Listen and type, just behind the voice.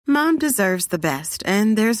Mom deserves the best,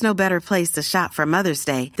 and there's no better place to shop for Mother's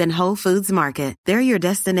Day than Whole Foods Market. They're your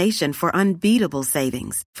destination for unbeatable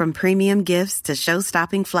savings, from premium gifts to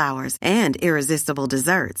show-stopping flowers and irresistible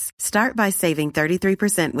desserts. Start by saving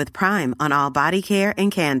 33% with Prime on all body care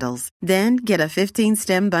and candles. Then get a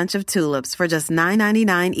 15-stem bunch of tulips for just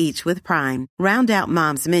 $9.99 each with Prime. Round out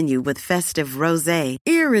Mom's menu with festive rosé,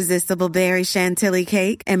 irresistible berry chantilly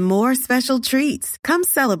cake, and more special treats. Come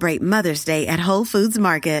celebrate Mother's Day at Whole Foods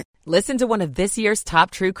Market. Listen to one of this year's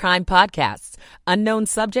top true crime podcasts. Unknown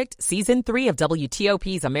Subject, Season 3 of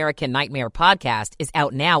WTOP's American Nightmare podcast is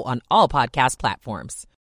out now on all podcast platforms.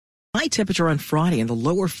 High temperature on Friday in the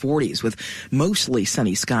lower 40s with mostly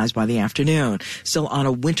sunny skies by the afternoon. Still on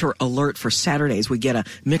a winter alert for Saturdays. We get a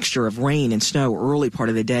mixture of rain and snow early part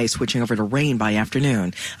of the day, switching over to rain by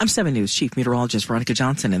afternoon. I'm 7 News Chief Meteorologist Veronica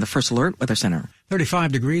Johnson in the First Alert Weather Center.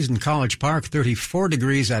 35 degrees in College Park, 34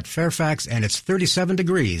 degrees at Fairfax, and it's 37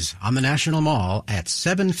 degrees on the National Mall at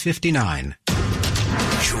 7:59.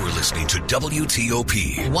 You're listening to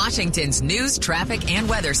WTOP, Washington's news, traffic, and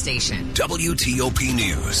weather station. WTOP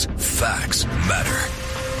News. Facts matter.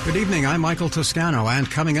 Good evening. I'm Michael Toscano, and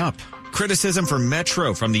coming up, criticism for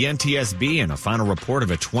Metro from the NTSB and a final report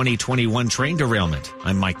of a 2021 train derailment.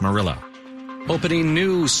 I'm Mike Murillo. Opening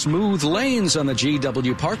new smooth lanes on the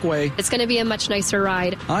GW Parkway. It's going to be a much nicer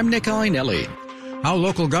ride. I'm Nick Iannelli. How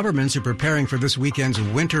local governments are preparing for this weekend's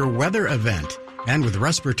winter weather event. And with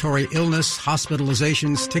respiratory illness,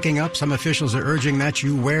 hospitalizations ticking up, some officials are urging that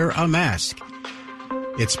you wear a mask.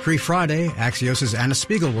 It's pre-Friday. Axios' Anna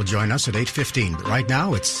Spiegel will join us at 8:15. But right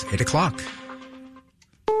now, it's 8 o'clock.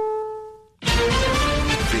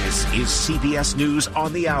 This is CBS News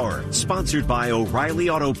on the Hour, sponsored by O'Reilly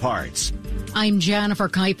Auto Parts. I'm Jennifer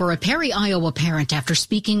Kuiper, a Perry, Iowa parent, after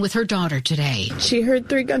speaking with her daughter today. She heard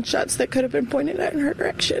 3 gunshots that could have been pointed in her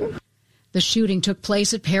direction. The shooting took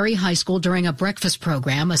place at Perry High School during a breakfast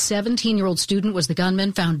program. A 17-year-old student was the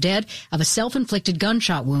gunman, found dead of a self-inflicted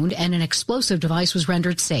gunshot wound, and an explosive device was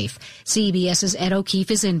rendered safe. CBS's Ed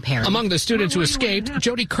O'Keefe is in Perry. Among the students who escaped,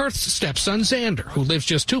 Jody Kurth's stepson, Xander, who lives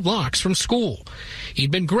just 2 blocks from school.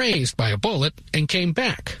 He'd been grazed by a bullet and came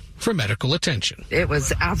back for medical attention. It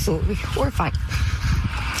was absolutely horrifying.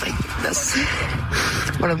 This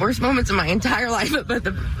one of the worst moments of my entire life, but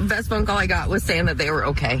the best phone call I got was saying that they were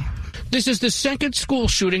okay. This is the second school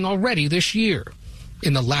shooting already this year.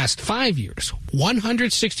 In the last 5 years,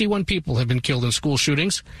 161 people have been killed in school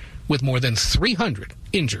shootings, with more than 300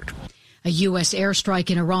 injured. A U.S.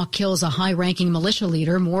 airstrike in Iraq kills a high-ranking militia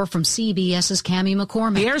leader. More from CBS's Cammie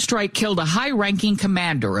McCormick. The airstrike killed a high-ranking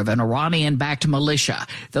commander of an Iranian-backed militia.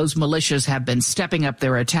 Those militias have been stepping up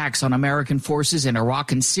their attacks on American forces in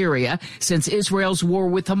Iraq and Syria since Israel's war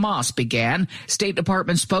with Hamas began. State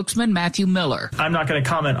Department spokesman Matthew Miller. I'm not going to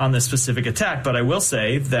comment on this specific attack, but I will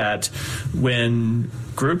say that when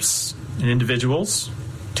groups and individuals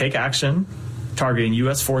take action targeting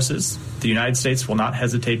U.S. forces, the United States will not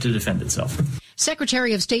hesitate to defend itself.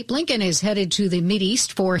 Secretary of State Blinken is headed to the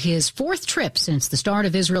Mideast for his 4th trip since the start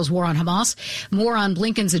of Israel's war on Hamas. More on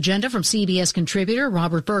Blinken's agenda from CBS contributor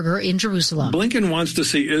Robert Berger in Jerusalem. Blinken wants to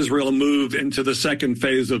see Israel move into the second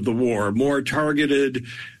phase of the war, more targeted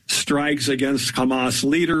strikes against Hamas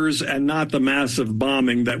leaders and not the massive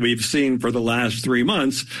bombing that we've seen for the last 3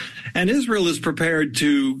 months. And Israel is prepared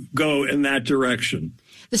to go in that direction.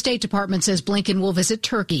 The State Department says Blinken will visit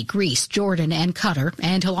Turkey, Greece, Jordan, and Qatar,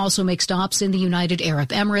 and he'll also make stops in the United Arab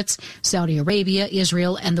Emirates, Saudi Arabia,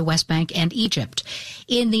 Israel, and the West Bank and Egypt.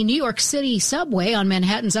 In the New York City subway on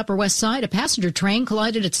Manhattan's Upper West Side, a passenger train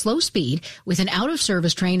collided at slow speed with an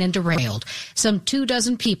out-of-service train and derailed. Some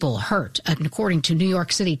 24 people hurt, according to New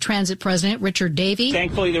York City Transit President Richard Davey.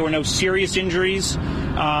 Thankfully, there were no serious injuries.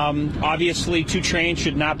 Obviously, 2 trains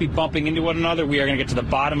should not be bumping into one another. We are going to get to the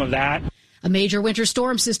bottom of that. A major winter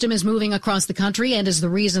storm system is moving across the country and is the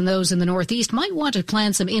reason those in the Northeast might want to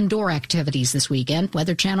plan some indoor activities this weekend.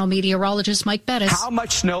 Weather Channel meteorologist Mike Bettis. How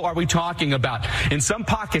much snow are we talking about? In some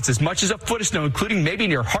pockets, as much as a foot of snow, including maybe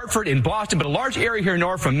near Hartford and Boston, but a large area here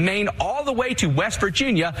north from Maine all the way to West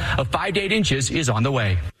Virginia of 5 to 8 inches is on the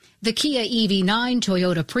way. The Kia EV9,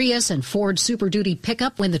 Toyota Prius, and Ford Super Duty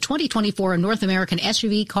pickup win the 2024 North American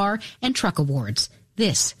SUV Car and Truck Awards.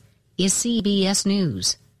 This is CBS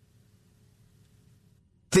News.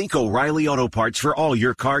 Think O'Reilly Auto Parts for all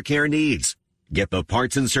your car care needs. Get the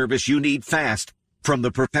parts and service you need fast from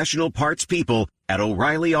the professional parts people at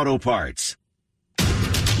O'Reilly Auto Parts. It's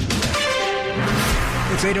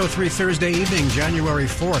 8:03 Thursday evening, January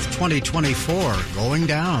 4th, 2024, going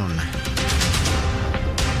down.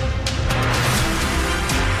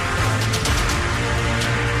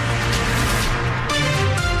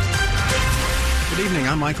 Good evening.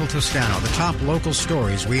 morning. I'm Michael Toscano. The top local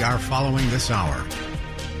stories we are following this hour.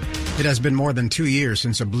 It has been more than 2 years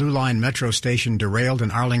since a Blue Line metro station derailed in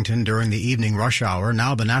Arlington during the evening rush hour.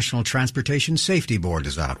 Now the National Transportation Safety Board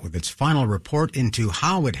is out with its final report into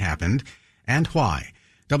how it happened and why.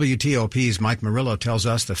 WTOP's Mike Murillo tells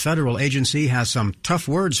us the federal agency has some tough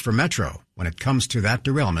words for Metro when it comes to that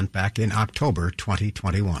derailment back in October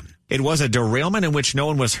 2021. It was a derailment in which no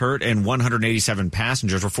one was hurt and 187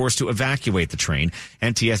 passengers were forced to evacuate the train.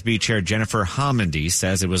 NTSB Chair Jennifer Homendy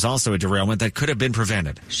says it was also a derailment that could have been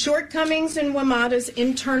prevented. Shortcomings in WMATA's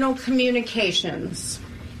internal communications,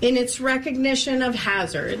 in its recognition of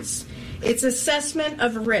hazards, its assessment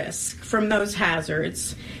of risk from those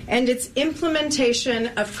hazards, and its implementation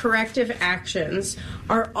of corrective actions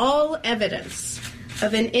are all evidence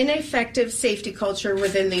of an ineffective safety culture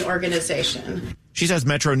within the organization. She says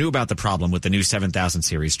Metro knew about the problem with the new 7000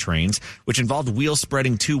 series trains, which involved wheels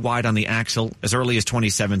spreading too wide on the axle as early as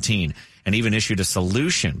 2017, and even issued a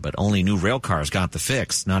solution, but only new rail cars got the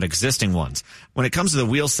fix, not existing ones. When it comes to the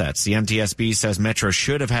wheel sets, the NTSB says Metro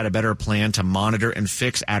should have had a better plan to monitor and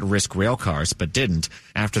fix at-risk rail cars, but didn't.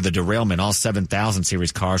 After the derailment, all 7000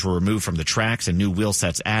 series cars were removed from the tracks and new wheel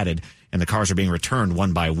sets added, and the cars are being returned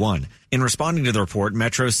one by one. In responding to the report,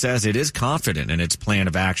 Metro says it is confident in its plan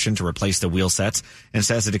of action to replace the wheel sets and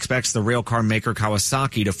says it expects the rail car maker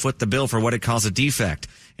Kawasaki to foot the bill for what it calls a defect.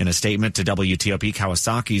 In a statement to WTOP,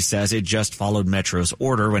 Kawasaki says it just followed Metro's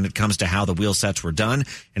order when it comes to how the wheel sets were done,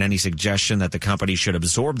 and any suggestion that the company should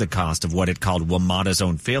absorb the cost of what it called WMATA's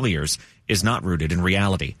own failures is not rooted in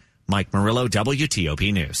reality. Mike Murillo,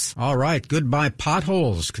 WTOP News. All right, goodbye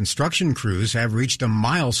potholes. Construction crews have reached a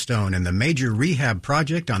milestone in the major rehab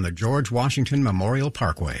project on the George Washington Memorial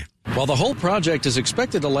Parkway. While the whole project is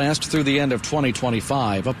expected to last through the end of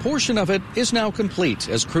 2025, a portion of it is now complete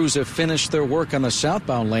as crews have finished their work on the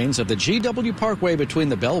southbound lanes of the GW Parkway between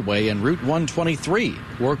the Beltway and Route 123.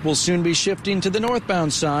 Work will soon be shifting to the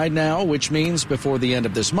northbound side now, which means before the end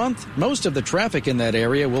of this month, most of the traffic in that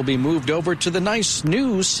area will be moved over to the nice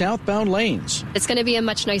new southbound lanes. It's going to be a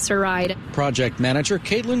much nicer ride. Project manager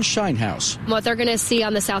Caitlin Shinehouse. What they're going to see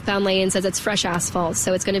on the southbound lanes is it's fresh asphalt,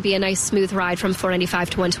 so it's going to be a nice smooth ride from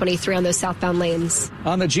 495 to 123 on those southbound lanes.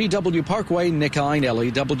 On the GW Parkway, Nick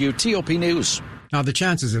Einelli, WTOP News. Now, the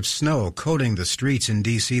chances of snow coating the streets in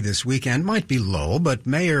D.C. this weekend might be low, but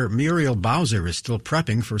Mayor Muriel Bowser is still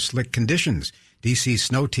prepping for slick conditions. D.C.'s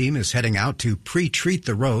snow team is heading out to pre-treat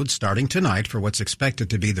the roads starting tonight for what's expected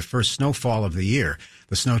to be the first snowfall of the year.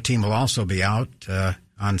 The snow team will also be out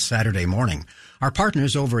on Saturday morning. Our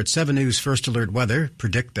partners over at 7 News First Alert Weather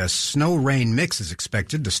predict a snow-rain mix is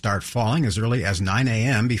expected to start falling as early as 9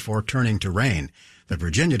 a.m. before turning to rain. The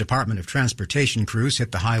Virginia Department of Transportation crews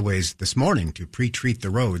hit the highways this morning to pre-treat the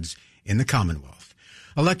roads in the Commonwealth.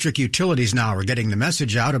 Electric utilities now are getting the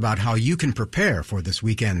message out about how you can prepare for this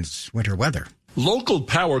weekend's winter weather. Local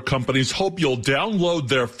power companies hope you'll download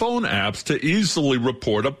their phone apps to easily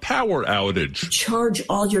report a power outage. Charge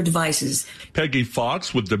all your devices. Peggy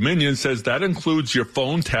Fox with Dominion says that includes your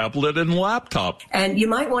phone, tablet, and laptop. And you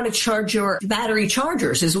might want to charge your battery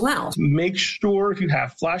chargers as well. Make sure if you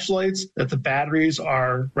have flashlights that the batteries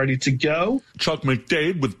are ready to go. Chuck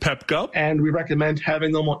McDade with PepGup. And we recommend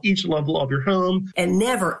having them on each level of your home. And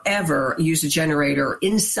never, ever use a generator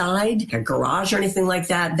inside a garage or anything like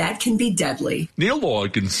that. That can be deadly. Neil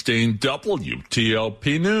Augenstein,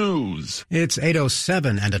 WTOP News. It's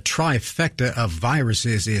 8:07 and a trifecta of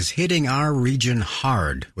viruses is hitting our region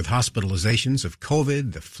hard. With hospitalizations of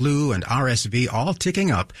COVID, the flu, and RSV all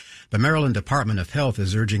ticking up, the Maryland Department of Health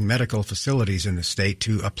is urging medical facilities in the state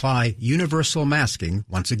to apply universal masking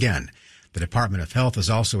once again. The Department of Health is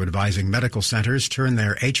also advising medical centers turn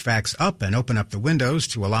their HVACs up and open up the windows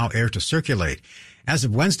to allow air to circulate. As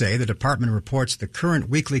of Wednesday, the department reports the current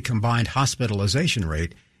weekly combined hospitalization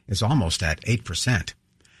rate is almost at 8%.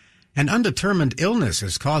 An undetermined illness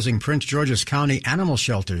is causing Prince George's County animal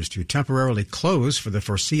shelters to temporarily close for the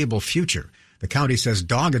foreseeable future. The county says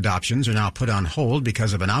dog adoptions are now put on hold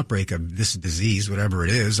because of an outbreak of this disease, whatever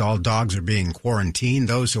it is. All dogs are being quarantined.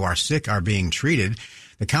 Those who are sick are being treated.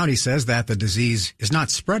 The county says that the disease is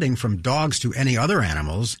not spreading from dogs to any other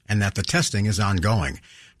animals and that the testing is ongoing.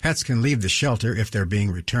 Pets can leave the shelter if they're being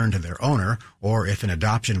returned to their owner or if an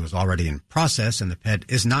adoption was already in process and the pet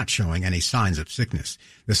is not showing any signs of sickness.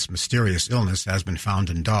 This mysterious illness has been found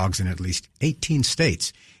in dogs in at least 18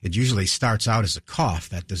 states. It usually starts out as a cough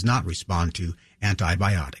that does not respond to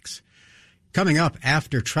antibiotics. Coming up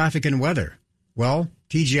after traffic and weather, well,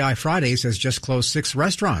 TGI Fridays has just closed 6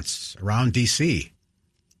 restaurants around D.C.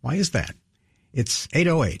 Why is that? It's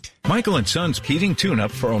 8:08. Michael & Son's heating tune-up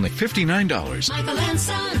for only $59. Michael &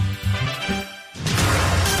 Son.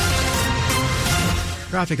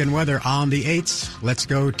 Traffic and weather on the 8s. Let's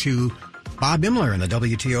go to Bob Imler in the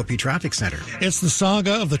WTOP Traffic Center. It's the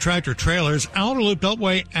saga of the tractor trailers. Outer Loop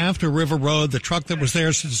Beltway after River Road. The truck that was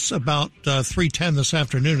there since about 3:10 this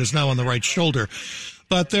afternoon is now on the right shoulder.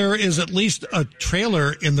 But there is at least a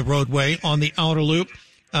trailer in the roadway on the outer loop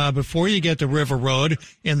before you get to River Road.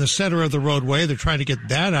 In the center of the roadway, they're trying to get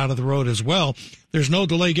that out of the road as well. There's no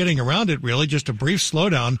delay getting around it, really, just a brief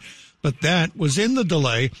slowdown. But that was in the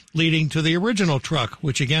delay leading to the original truck,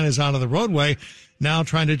 which again is out of the roadway, now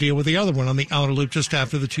trying to deal with the other one on the outer loop just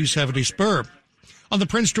after the 270 spur. On the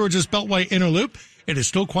Prince George's Beltway inner loop, it is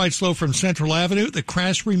still quite slow from Central Avenue. The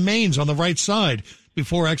crash remains on the right side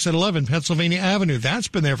before exit 11, Pennsylvania Avenue. That's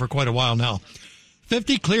been there for quite a while now.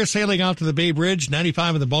 50 clear sailing out to the Bay Bridge,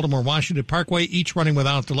 95 in the Baltimore-Washington Parkway, each running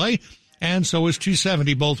without delay, and so is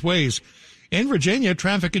 270 both ways. In Virginia,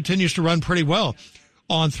 traffic continues to run pretty well.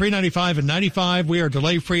 On 395 and 95, we are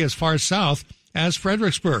delay-free as far south as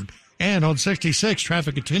Fredericksburg. And on 66,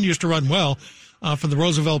 traffic continues to run well from the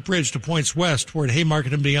Roosevelt Bridge to points west toward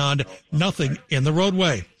Haymarket and beyond. Nothing in the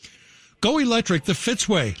roadway. Go electric the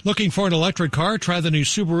Fitzway. Looking for an electric car? Try the new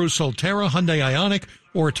Subaru Solterra, Hyundai Ioniq,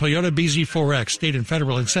 or Toyota BZ4X. State and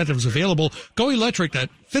federal incentives available. Go electric at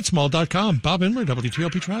fitzmall.com. Bob Imler,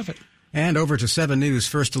 WTOP Traffic. And over to 7 News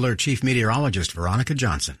First Alert Chief Meteorologist Veronica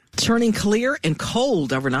Johnson. Turning clear and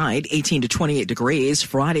cold overnight, 18 to 28 degrees.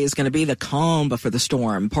 Friday is going to be the calm before the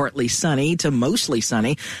storm. Partly sunny to mostly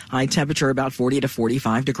sunny. High temperature about 40 to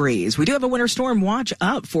 45 degrees. We do have a winter storm watch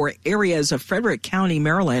up for areas of Frederick County,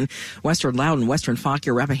 Maryland, western Loudoun, western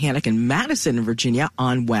Fauquier, Rappahannock, and Madison, Virginia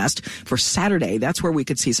on west. For Saturday, that's where we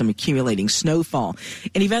could see some accumulating snowfall.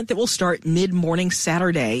 An event that will start mid-morning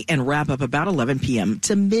Saturday and wrap up about 11 p.m.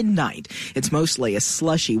 to midnight. It's mostly a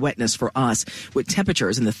slushy wetness for us with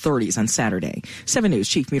temperatures in the 30s on Saturday. 7 News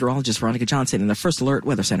Chief Meteorologist Veronica Johnson in the First Alert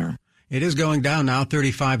Weather Center. It is going down now,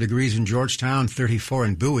 35 degrees in Georgetown, 34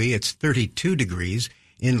 in Bowie. It's 32 degrees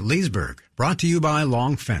in Leesburg. Brought to you by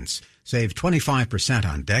Long Fence. Save 25%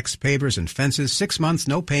 on decks, pavers, and fences. 6 months,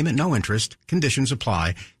 no payment, no interest. Conditions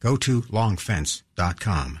apply. Go to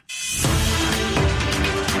longfence.com.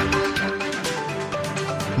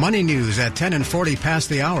 Money news at 10 and 40 past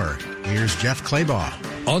the hour. Here's Jeff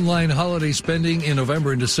Claybaugh. Online holiday spending in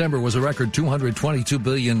November and December was a record $222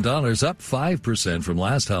 billion, up 5% from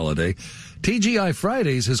last holiday. TGI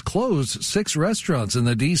Fridays has closed 6 restaurants in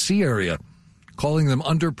the D.C. area, calling them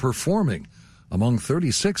underperforming, among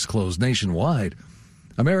 36 closed nationwide.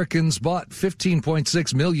 Americans bought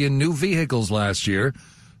 15.6 million new vehicles last year,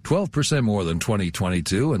 12% more than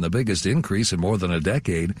 2022, and the biggest increase in more than a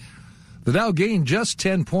decade. The Dow gained just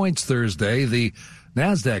 10 points Thursday. The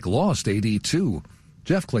NASDAQ lost 82.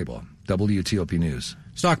 Jeff Claybaugh, WTOP News.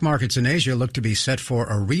 Stock markets in Asia look to be set for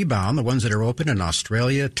a rebound. The ones that are open in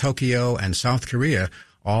Australia, Tokyo, and South Korea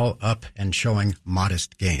all up and showing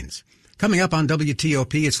modest gains. Coming up on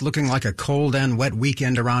WTOP, it's looking like a cold and wet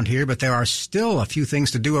weekend around here, but there are still a few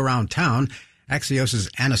things to do around town. Axios'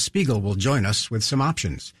 Anna Spiegel will join us with some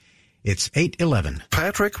options. It's 8:11.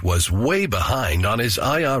 Patrick was way behind on his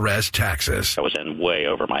IRS taxes. I was in way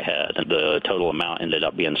over my head. The total amount ended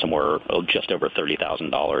up being somewhere just over $30,000.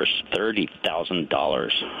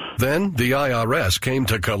 $30,000. Then the IRS came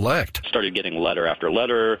to collect. Started getting letter after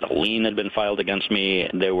letter. A lien had been filed against me.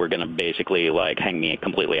 They were going to basically hang me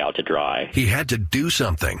completely out to dry. He had to do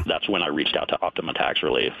something. That's when I reached out to Optima Tax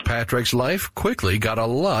Relief. Patrick's life quickly got a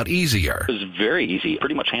lot easier. It was very easy,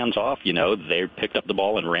 pretty much hands off. They picked up the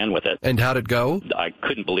ball and ran with it. And how'd it go? I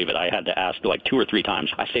couldn't believe it. I had to ask 2 or 3 times.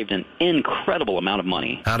 I saved an incredible amount of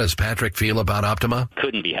money. How does Patrick feel about Optima?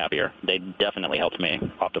 Couldn't be happier. They definitely helped me.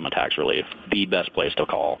 Optima Tax Relief, the best place to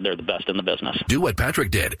call. They're the best in the business. Do what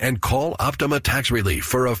Patrick did and call Optima Tax Relief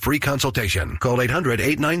for a free consultation. Call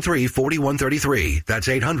 800-893-4133. That's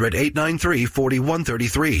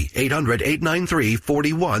 800-893-4133.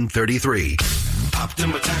 800-893-4133.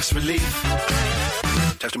 Optima Tax Relief.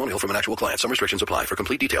 Testimonial from an actual client. Some restrictions apply. For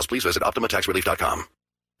complete details, please visit OptimaTaxRelief.com.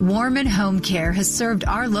 Warman Home Care has served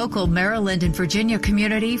our local Maryland and Virginia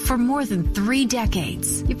community for more than 3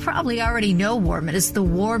 decades. You probably already know Warman is the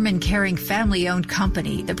warm and caring family-owned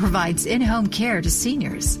company that provides in-home care to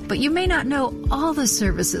seniors. But you may not know all the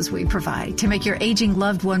services we provide to make your aging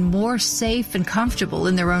loved one more safe and comfortable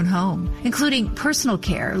in their own home, including personal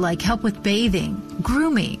care like help with bathing,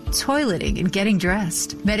 grooming, toileting, and getting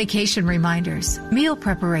dressed, medication reminders, meal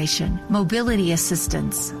preparation, mobility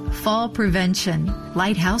assistance, fall prevention,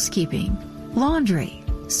 light housekeeping, laundry,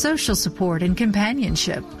 social support and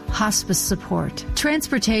companionship, hospice support,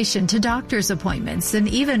 transportation to doctor's appointments, and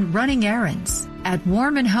even running errands. At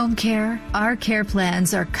Warman Home Care, our care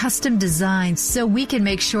plans are custom designed so we can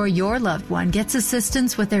make sure your loved one gets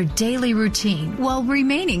assistance with their daily routine while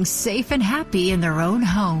remaining safe and happy in their own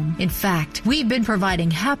home. In fact, we've been providing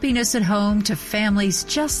happiness at home to families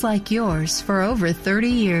just like yours for over 30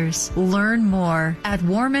 years. Learn more at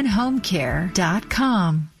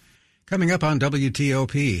warmanhomecare.com. Coming up on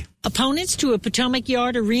WTOP. Opponents to a Potomac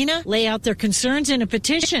Yard arena lay out their concerns in a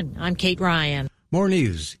petition. I'm Kate Ryan. More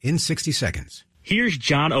news in 60 seconds. Here's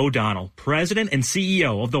John O'Donnell, President and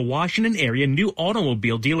CEO of the Washington Area New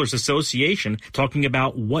Automobile Dealers Association, talking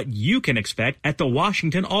about what you can expect at the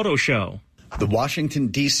Washington Auto Show. The Washington,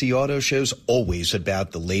 D.C. Auto Show's always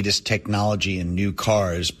about the latest technology in new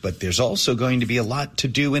cars, but there's also going to be a lot to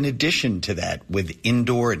do in addition to that with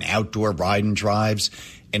indoor and outdoor ride and drives,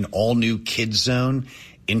 an all-new kids zone,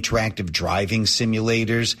 interactive driving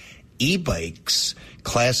simulators, e-bikes,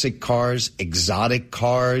 classic cars, exotic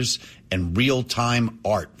cars, and real-time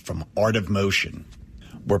art from Art of Motion.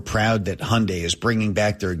 We're proud that Hyundai is bringing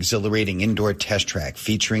back their exhilarating indoor test track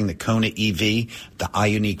featuring the Kona EV, the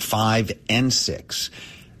Ioniq 5 and 6.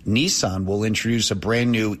 Nissan will introduce a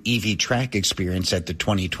brand new EV track experience at the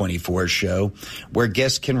 2024 show where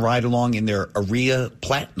guests can ride along in their Aria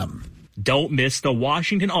Platinum. Don't miss the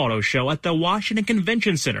Washington Auto Show at the Washington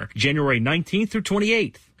Convention Center, January 19th through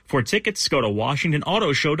 28th. For tickets, go to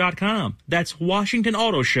WashingtonAutoShow.com. That's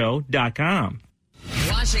WashingtonAutoShow.com.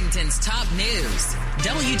 Washington's top news,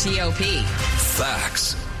 WTOP.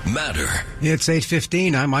 Facts matter. It's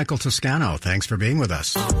 8:15. I'm Michael Toscano. Thanks for being with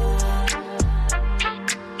us.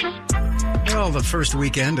 Well, the first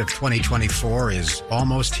weekend of 2024 is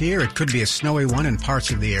almost here. It could be a snowy one in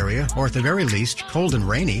parts of the area, or at the very least, cold and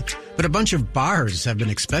rainy. But a bunch of bars have been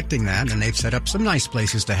expecting that, and they've set up some nice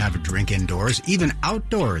places to have a drink indoors, even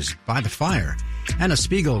outdoors by the fire. Anna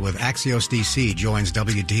Spiegel with Axios DC joins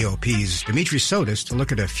WTOP's Dimitri Sotis to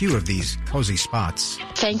look at a few of these cozy spots.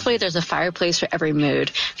 Thankfully, there's a fireplace for every mood.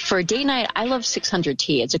 For date night, I love 600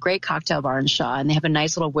 Tea. It's a great cocktail bar in Shaw, and they have a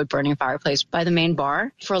nice little wood-burning fireplace by the main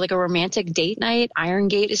bar. For like a romantic date night, Iron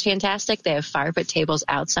Gate is fantastic. They have fire pit tables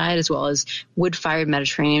outside as well as wood-fired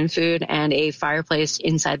Mediterranean food and a fireplace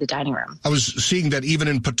inside the dining room. I was seeing that even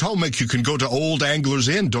in Potomac, you can go to Old Anglers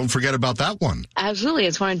Inn. Don't forget about that one. Absolutely.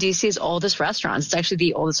 It's one of DC's oldest restaurants. It's actually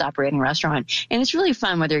the oldest operating restaurant. And it's really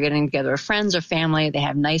fun whether you're getting together with friends or family. They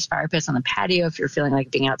have nice fire pits on the patio if you're feeling like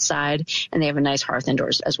being outside. And they have a nice hearth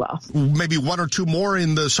indoors as well. Maybe one or two more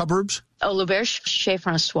in the suburbs? Oh, L'Auberge Chez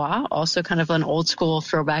Francois, also kind of an old school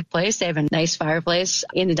throwback place. They have a nice fireplace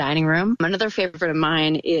in the dining room. Another favorite of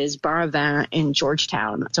mine is Bar à Vin in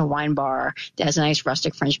Georgetown. It's a wine bar that has a nice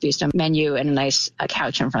rustic French bistro menu and a nice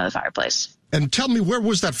couch in front of the fireplace. And tell me, where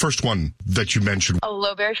was that first one that you mentioned? Oh,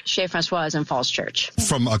 L'Auberge Chez Francois is in Falls Church.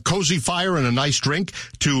 From a cozy fire and a nice drink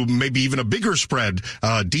to maybe even a bigger spread,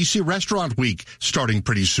 DC Restaurant Week starting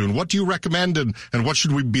pretty soon. What do you recommend and what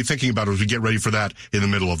should we be thinking about as we get ready for that in the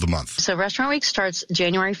middle of the month? So Restaurant Week starts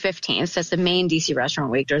January 15th. That's the main DC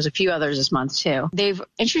Restaurant Week. There's a few others this month, too. They've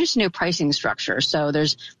introduced a new pricing structure. So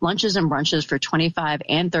there's lunches and brunches for $25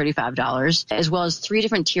 and $35, as well as 3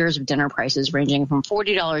 different tiers of dinner prices ranging from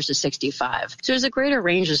 $40 to $65. So there's a greater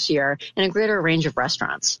range this year and a greater range of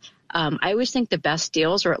restaurants. I always think the best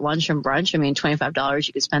deals are at lunch and brunch. I mean, $25,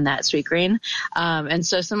 you could spend that at Sweet Green. And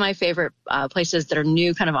so some of my favorite places that are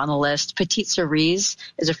new kind of on the list, Petite Cerise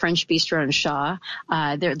is a French bistro in Shaw.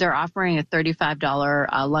 They're offering a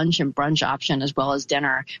 $35 lunch and brunch option as well as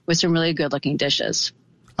dinner with some really good looking dishes.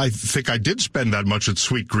 I think I did spend that much at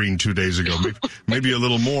Sweet Green 2 days ago, maybe a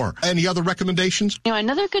little more. Any other recommendations? You know,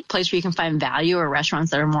 another good place where you can find value are restaurants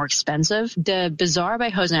that are more expensive. The Bazaar by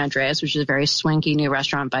Jose Andres, which is a very swanky new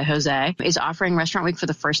restaurant by Jose, is offering Restaurant Week for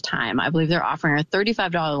the first time. I believe they're offering a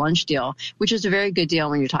 $35 lunch deal, which is a very good deal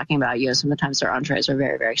when you're talking about, you know, sometimes their entrees are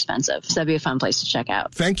very, very expensive. So that'd be a fun place to check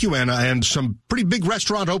out. Thank you, Anna. And some pretty big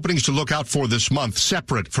restaurant openings to look out for this month,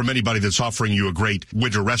 separate from anybody that's offering you a great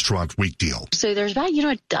Winter Restaurant Week deal. So there's about,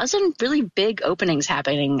 a dozen really big openings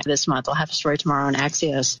happening this month. I'll have a story tomorrow on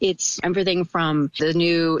Axios. It's everything from the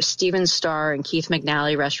new Steven Starr and Keith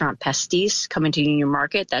McNally restaurant Pastis coming to Union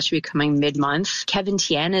Market. That should be coming mid-month. Kevin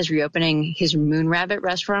Tien is reopening his Moon Rabbit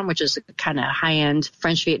restaurant, which is a kind of high-end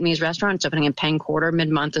French Vietnamese restaurant. It's opening in Penn Quarter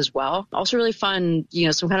mid-month as well. Also really fun,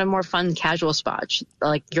 some kind of more fun casual spot,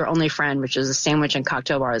 like Your Only Friend, which is a sandwich and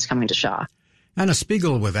cocktail bar that's coming to Shaw. Anna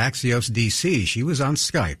Spiegel with Axios DC. She was on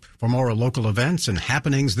Skype. For more local events and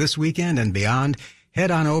happenings this weekend and beyond, head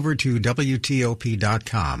on over to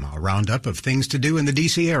WTOP.com. A roundup of things to do in the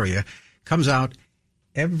DC area comes out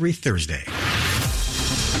every Thursday.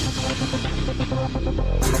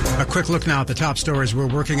 A quick look now at the top stories we're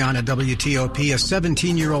working on at WTOP. A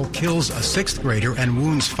 17-year-old kills a 6th grader and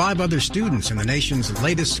wounds 5 other students in the nation's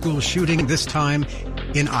latest school shooting, this time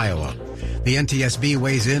in Iowa. The NTSB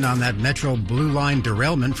weighs in on that Metro Blue Line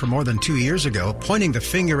derailment from more than 2 years ago, pointing the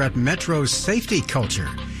finger at Metro's safety culture.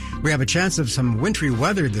 We have a chance of some wintry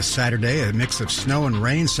weather this Saturday, a mix of snow and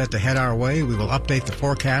rain set to head our way. We will update the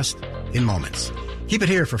forecast in moments. Keep it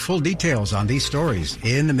here for full details on these stories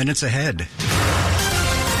in the minutes ahead.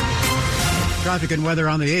 Traffic and weather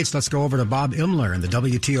on the 8th. Let's go over to Bob Imler in the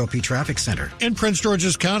WTOP Traffic Center. In Prince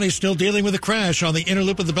George's County, still dealing with a crash on the inner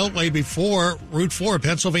loop of the Beltway before Route 4,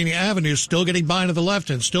 Pennsylvania Avenue, still getting by to the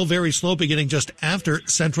left and still very slow beginning just after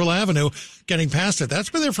Central Avenue, getting past it.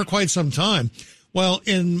 That's been there for quite some time. Well,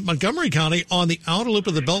 in Montgomery County, on the outer loop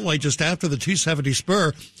of the Beltway just after the 270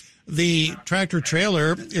 spur, the tractor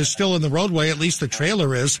trailer is still in the roadway, at least the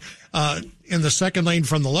trailer is, in the second lane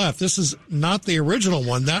from the left. This is not the original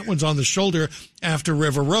one. That one's on the shoulder after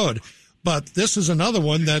River Road. But this is another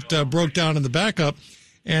one that broke down in the backup,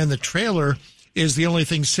 and the trailer is the only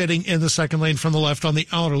thing sitting in the second lane from the left on the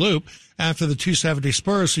outer loop after the 270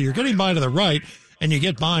 spur. So you're getting by to the right, and you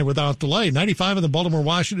get by without delay. 95 in the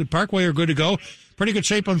Baltimore-Washington Parkway are good to go. Pretty good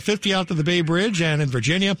shape on 50 out to the Bay Bridge, and in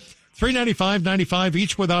Virginia, 395, 95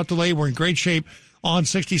 each without delay. We're in great shape on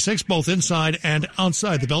 66, both inside and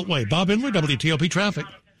outside the Beltway. Bob Inwood, WTOP Traffic.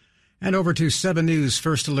 And over to 7 News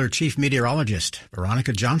First Alert Chief Meteorologist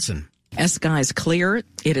Veronica Johnson. As skies clear,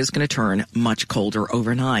 it is going to turn much colder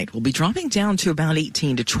overnight. We'll be dropping down to about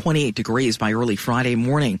 18 to 28 degrees by early Friday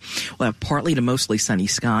morning. We'll have partly to mostly sunny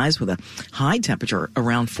skies with a high temperature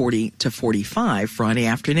around 40 to 45 Friday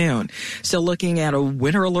afternoon. Still looking at a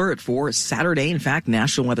winter alert for Saturday. In fact,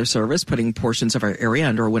 National Weather Service putting portions of our area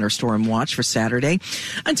under a winter storm watch for Saturday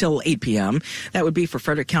until 8 p.m. That would be for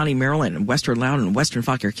Frederick County, Maryland, Western Loudoun, Western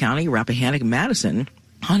Fauquier County, Rappahannock, Madison.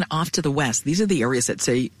 On off to the west, these are the areas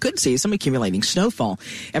that could see some accumulating snowfall.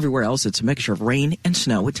 Everywhere else, it's a mixture of rain and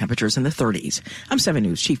snow with temperatures in the 30s. I'm 7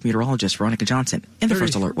 News Chief Meteorologist Veronica Johnson in the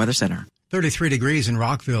First Alert Weather Center. 33 degrees in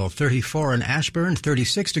Rockville, 34 in Ashburn,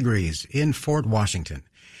 36 degrees in Fort Washington.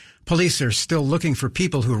 Police are still looking for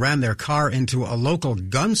people who ran their car into a local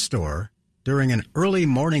gun store during an early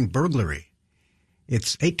morning burglary.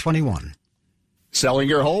 It's 8:21. Selling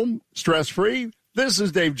your home stress-free? This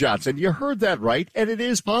is Dave Johnson. You heard that right, and it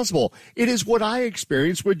is possible. It is what I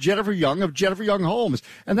experienced with Jennifer Young of Jennifer Young Homes,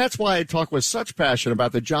 and that's why I talk with such passion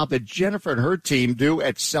about the job that Jennifer and her team do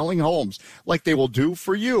at selling homes, like they will do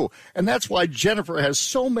for you. And that's why Jennifer has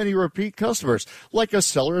so many repeat customers, like a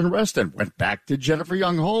seller in Reston went back to Jennifer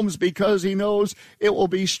Young Homes because he knows it will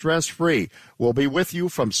be stress-free. We'll be with you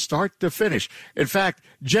from start to finish. In fact,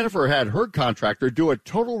 Jennifer had her contractor do a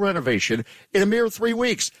total renovation in a mere 3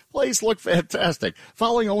 weeks. Place looked fantastic.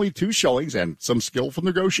 Following only 2 showings and some skillful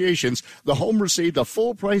negotiations, the home received a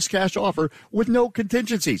full-price cash offer with no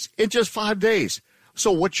contingencies in just 5 days.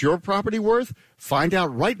 So what's your property worth? Find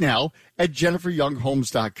out right now at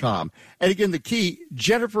JenniferYoungHomes.com. And again, the key,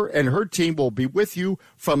 Jennifer and her team will be with you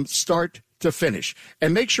from start to finish.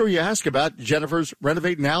 And make sure you ask about Jennifer's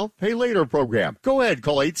Renovate Now, Pay Later program. Go ahead,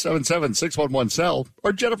 call 877-611-SELL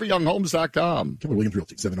or JenniferYoungHomes.com. Keller Williams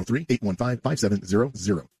Realty,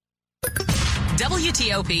 703-815-5700.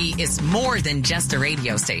 WTOP is more than just a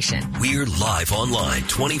radio station. We're live online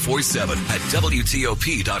 24/7 at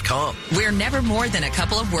WTOP.com. We're never more than a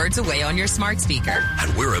couple of words away on your smart speaker.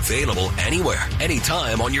 And we're available anywhere,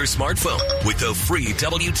 anytime on your smartphone with the free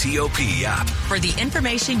WTOP app. For the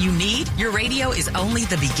information you need, your radio is only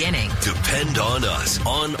the beginning. Depend on us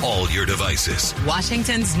on all your devices.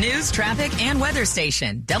 Washington's news, traffic, and weather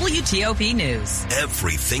station, WTOP News.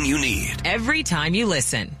 Everything you need. Every time you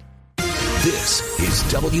listen. This is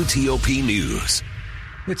WTOP News.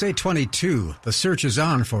 It's 8:22. The search is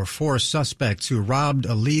on for 4 suspects who robbed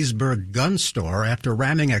a Leesburg gun store after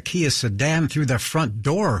ramming a Kia sedan through the front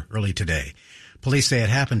door early today. Police say it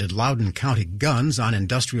happened at Loudoun County Guns on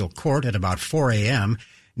Industrial Court at about 4 a.m.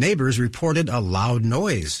 Neighbors reported a loud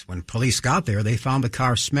noise. When police got there, they found the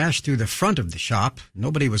car smashed through the front of the shop.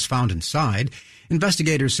 Nobody was found inside.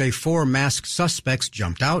 Investigators say 4 masked suspects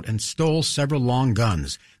jumped out and stole several long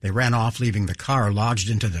guns. They ran off, leaving the car lodged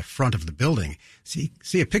into the front of the building. See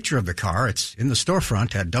a picture of the car. It's in the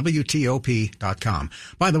storefront at WTOP.com.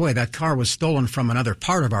 By the way, that car was stolen from another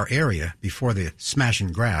part of our area before the smash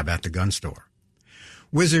and grab at the gun store.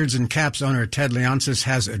 Wizards and Caps owner Ted Leonsis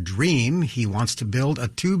has a dream. He wants to build a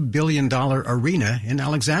 $2 billion arena in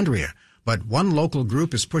Alexandria. But one local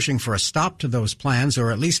group is pushing for a stop to those plans,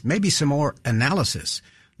 or at least maybe some more analysis.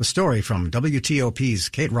 The story from WTOP's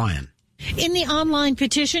Kate Ryan. In the online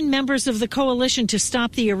petition, members of the Coalition to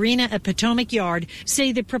Stop the Arena at Potomac Yard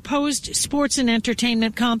say the proposed sports and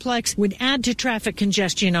entertainment complex would add to traffic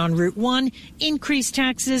congestion on Route 1, increase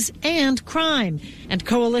taxes, and crime. And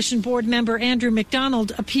Coalition Board member Andrew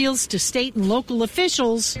McDonald appeals to state and local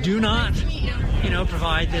officials. Do not,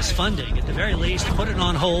 provide this funding. At the very least, put it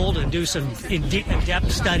on hold and do some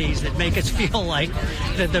in-depth studies that make us feel like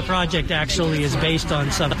that the project actually is based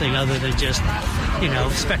on something other than just,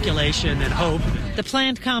 speculation and hope. The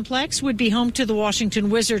planned complex would be home to the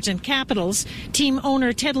Washington Wizards and Capitals. Team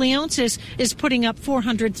owner Ted Leonsis is putting up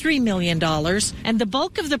 $403 million, and the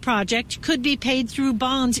bulk of the project could be paid through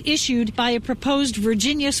bonds issued by a proposed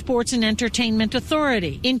Virginia Sports and Entertainment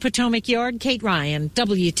Authority. In Potomac Yard, Kate Ryan,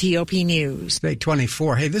 WTOP News. Day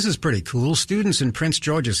 24. Hey, this is pretty cool. Students in Prince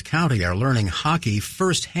George's County are learning hockey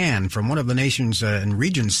firsthand from one of the nation's and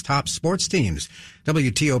region's top sports teams.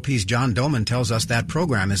 WTOP's John Doman tells us that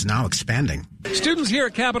program is now expanding. Students here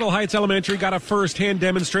at Capitol Heights Elementary got a first-hand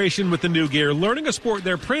demonstration with the new gear, learning a sport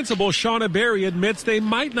their principal, Shauna Berry, admits they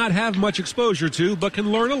might not have much exposure to, but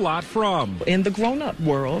can learn a lot from. In the grown-up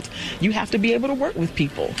world, you have to be able to work with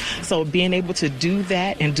people. So being able to do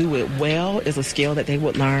that and do it well is a skill that they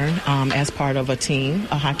would learn as part of a team,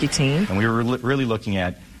 a hockey team. And we were really looking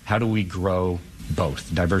at how do we grow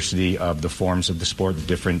both diversity of the forms of the sport, the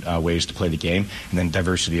different ways to play the game, and then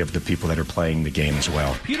diversity of the people that are playing the game as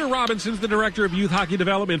well. Peter Robinson's the director of youth hockey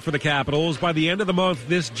development for the Capitals. By the end of the month,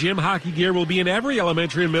 this gym hockey gear will be in every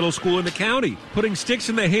elementary and middle school in the county, putting sticks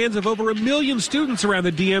in the hands of over 1 million students around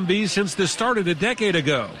the DMV since this started a decade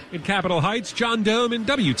ago. In Capitol Heights, John Dome in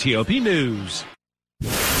WTOP News.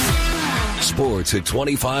 Sports at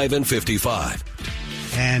 25 and 55.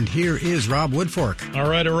 And here is Rob Woodfork. All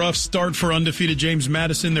right, a rough start for undefeated James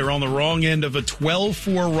Madison. They're on the wrong end of a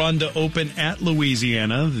 12-4 run to open at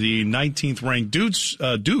Louisiana. The 19th-ranked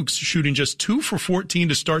Dukes shooting just 2 for 14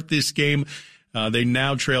 to start this game. They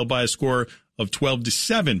now trail by a score of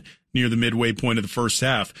 12-7 near the midway point of the first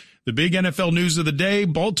half. The big NFL news of the day,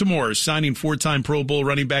 Baltimore signing 4-time Pro Bowl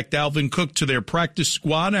running back Dalvin Cook to their practice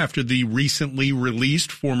squad after the recently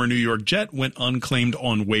released former New York Jet went unclaimed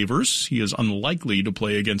on waivers. He is unlikely to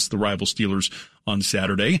play against the rival Steelers on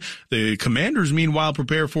Saturday. The Commanders, meanwhile,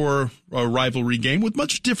 prepare for a rivalry game with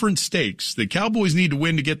much different stakes. The Cowboys need to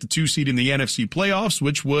win to get the 2 seed in the NFC playoffs,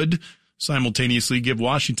 which would simultaneously give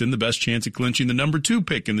Washington the best chance at clinching the number 2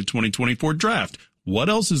 pick in the 2024 draft. What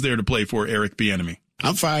else is there to play for, Eric Bieniemy?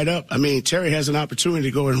 I'm fired up. I mean, Terry has an opportunity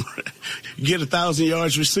to go and get 1,000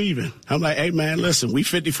 yards receiving. I'm like, hey, man, listen, we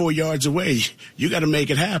 54 yards away. You got to make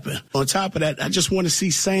it happen. On top of that, I just want to see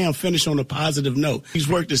Sam finish on a positive note. He's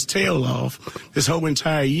worked his tail off this whole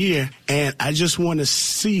entire year, and I just want to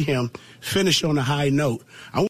see him finish on a high note.